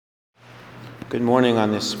Good morning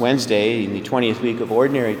on this Wednesday in the 20th week of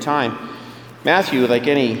Ordinary Time. Matthew, like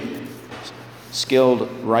any skilled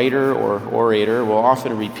writer or orator, will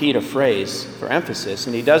often repeat a phrase for emphasis,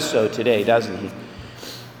 and he does so today, doesn't he?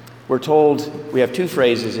 We're told we have two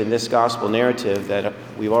phrases in this gospel narrative that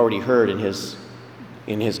we've already heard in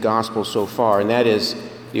his gospel so far, and that is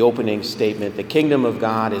the opening statement, the kingdom of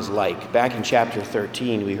God is like. Back in chapter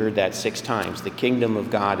 13, we heard that 6 times. The kingdom of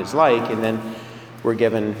God is like, and then we're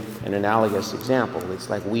given an analogous example. It's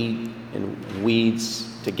like wheat and weeds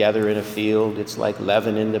together in a field. It's like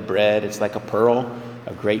leaven in the bread. It's like a pearl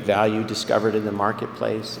of great value discovered in the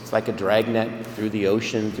marketplace. It's like a dragnet through the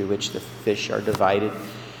ocean through which the fish are divided.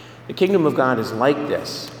 The kingdom of God is like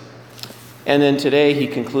this. And then today he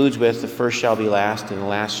concludes with the first shall be last and the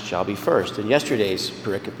last shall be first. And yesterday's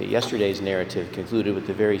pericope, yesterday's narrative concluded with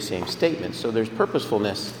the very same statement. So there's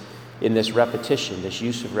purposefulness in this repetition, this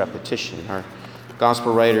use of repetition. Our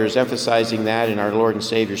gospel writer is emphasizing that, and our Lord and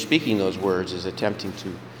Savior speaking those words is attempting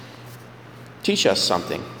to teach us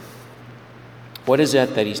something. What is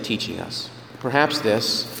it that he's teaching us? Perhaps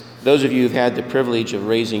this. Those of you who've had the privilege of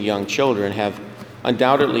raising young children have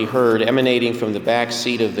undoubtedly heard emanating from the back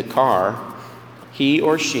seat of the car, he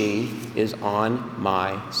or she is on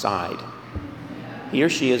my side. He or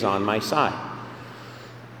she is on my side.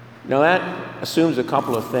 Now that assumes a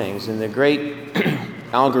couple of things. In the great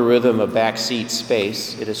algorithm of backseat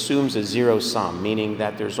space, it assumes a zero sum, meaning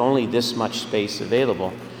that there's only this much space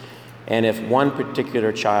available. And if one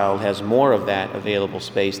particular child has more of that available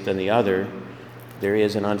space than the other, there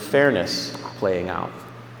is an unfairness playing out.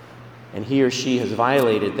 And he or she has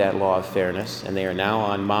violated that law of fairness, and they are now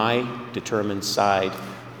on my determined side,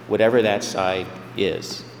 whatever that side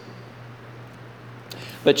is.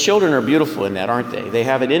 But children are beautiful in that, aren't they? They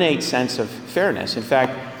have an innate sense of fairness. In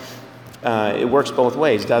fact, it works both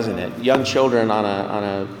ways, doesn't it? Young children on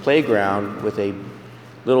a playground with a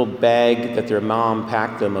little bag that their mom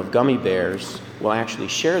packed them of gummy bears will actually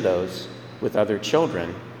share those with other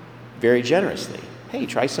children very generously. Hey,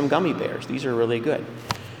 try some gummy bears. These are really good.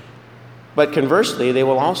 But conversely, they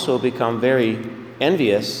will also become very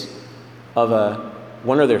envious of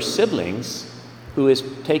one of their siblings who is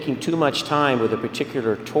taking too much time with a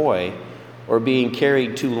particular toy or being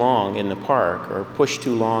carried too long in the park or pushed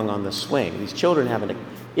too long on the swing. These children have an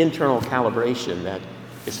internal calibration that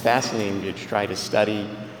is fascinating to try to study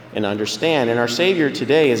and understand. And our Savior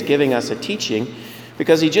today is giving us a teaching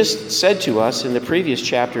because he just said to us in the previous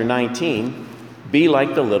chapter 19, be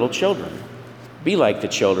like the little children. Be like the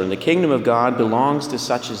children. The kingdom of God belongs to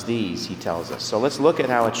such as these, he tells us. So let's look at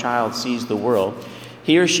how a child sees the world.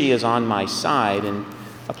 He or she is on my side, and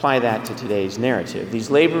apply that to today's narrative. These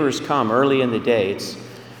laborers come early in the day. It's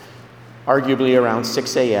arguably around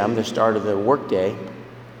 6 a.m., the start of the workday,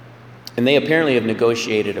 and they apparently have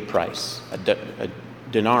negotiated a price. A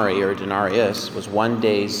denarii or denarius was 1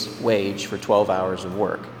 day's wage for 12 hours of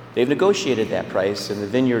work. They've negotiated that price, and the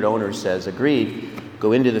vineyard owner says, agreed,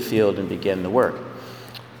 go into the field and begin the work.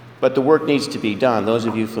 But the work needs to be done. Those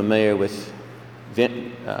of you familiar with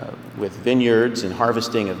vineyards and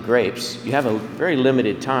harvesting of grapes, you have a very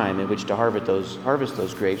limited time in which to harvest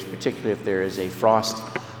those grapes, particularly if there is a frost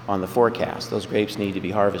on the forecast. Those grapes need to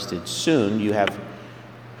be harvested soon. You have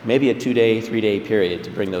maybe a 2-day, 3-day period to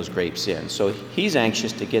bring those grapes in. So he's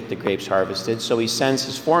anxious to get the grapes harvested, so he sends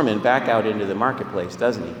his foreman back out into the marketplace,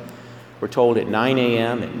 doesn't he? We're told at 9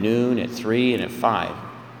 a.m., at noon, at 3, and at 5.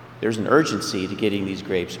 There's an urgency to getting these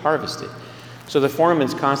grapes harvested. So the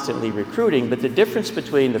foreman's constantly recruiting, but the difference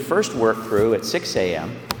between the first work crew at 6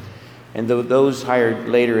 a.m. and those hired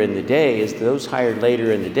later in the day is those hired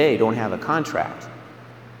later in the day don't have a contract.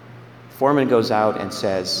 The foreman goes out and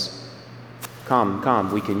says,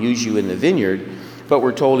 come, we can use you in the vineyard. But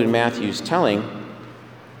we're told in Matthew's telling,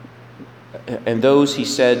 and those he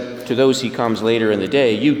said, to those he comes later in the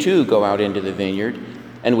day, you too go out into the vineyard,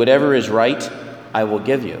 and whatever is right, I will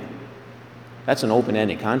give you. That's an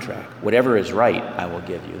open-ended contract. Whatever is right, I will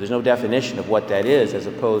give you. There's no definition of what that is as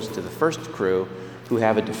opposed to the first crew who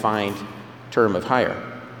have a defined term of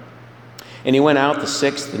hire. And he went out the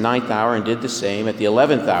 6th, the 9th hour and did the same. At the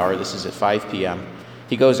 11th hour, this is at 5 p.m.,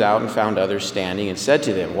 he goes out and found others standing and said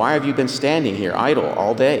to them, why have you been standing here idle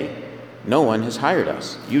all day? No one has hired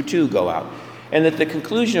us. You too go out. And at the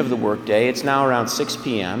conclusion of the workday, it's now around 6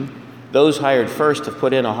 p.m., those hired first have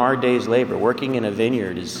put in a hard day's labor. Working in a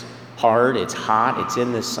vineyard is hard, it's hot, it's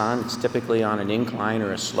in the sun, it's typically on an incline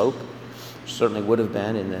or a slope. Certainly would have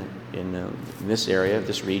been in this area,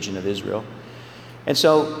 this region of Israel. And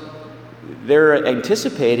so they're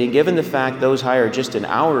anticipating, given the fact those hired just an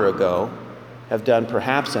hour ago have done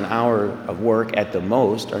perhaps an hour of work at the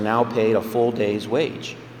most, are now paid a full day's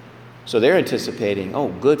wage. So they're anticipating, oh,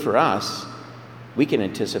 good for us. We can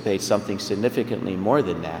anticipate something significantly more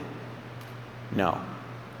than that. No.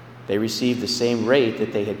 They received the same rate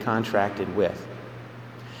that they had contracted with.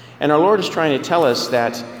 And our Lord is trying to tell us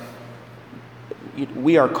that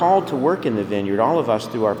we are called to work in the vineyard, all of us,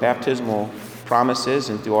 through our baptismal promises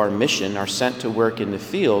and through our mission, are sent to work in the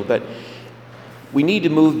field. But we need to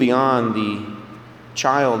move beyond the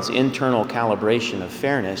child's internal calibration of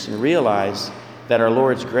fairness and realize that our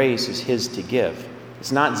Lord's grace is His to give.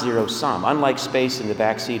 It's not zero-sum. Unlike space in the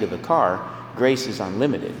back seat of a car, grace is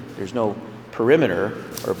unlimited. There's no perimeter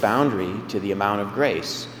or boundary to the amount of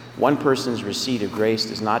grace. One person's receipt of grace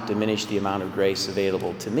does not diminish the amount of grace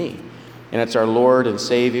available to me. And it's our Lord and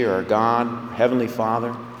Savior, our God, our Heavenly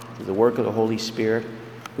Father, through the work of the Holy Spirit,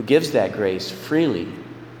 who gives that grace freely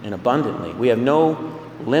and abundantly. We have no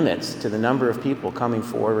limits to the number of people coming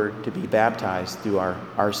forward to be baptized through our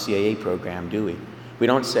RCIA program, do we? We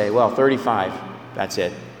don't say, well, 35, that's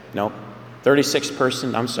it. Nope. 36th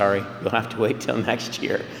person, I'm sorry, you'll have to wait till next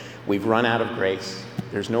year. We've run out of grace.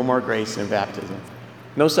 There's no more grace in baptism.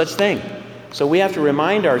 No such thing. So we have to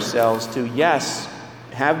remind ourselves to, yes,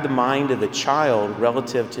 have the mind of a child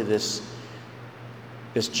relative to this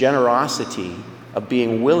generosity of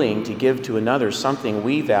being willing to give to another something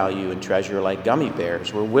we value and treasure, like gummy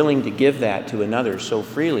bears. We're willing to give that to another so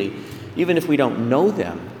freely, even if we don't know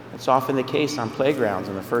them. It's often the case on playgrounds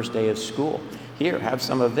on the first day of school. Here, have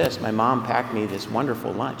some of this. My mom packed me this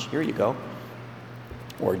wonderful lunch. Here you go.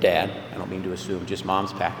 Or dad. I don't mean to assume, just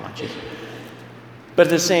moms pack lunches. But at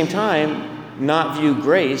the same time, not view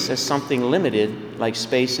grace as something limited like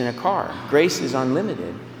space in a car. Grace is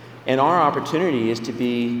unlimited. And our opportunity is to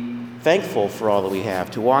be thankful for all that we have,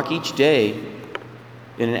 to walk each day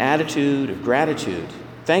in an attitude of gratitude.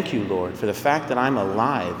 Thank you, Lord, for the fact that I'm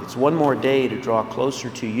alive. It's one more day to draw closer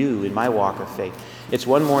to you in my walk of faith. It's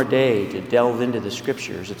one more day to delve into the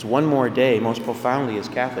Scriptures. It's one more day, most profoundly as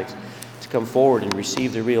Catholics, to come forward and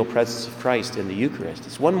receive the real presence of Christ in the Eucharist.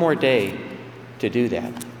 It's one more day to do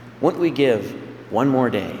that. Wouldn't we give one more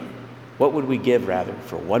day? What would we give, rather,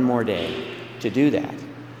 for one more day to do that?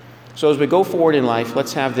 So as we go forward in life,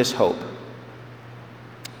 let's have this hope.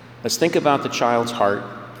 Let's think about the child's heart,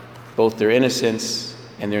 both their innocence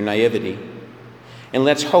and their naivety. And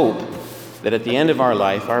let's hope that at the end of our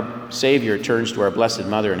life, our Savior turns to our Blessed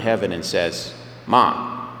Mother in heaven and says,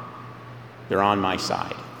 Mom, they're on my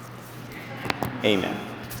side. Amen.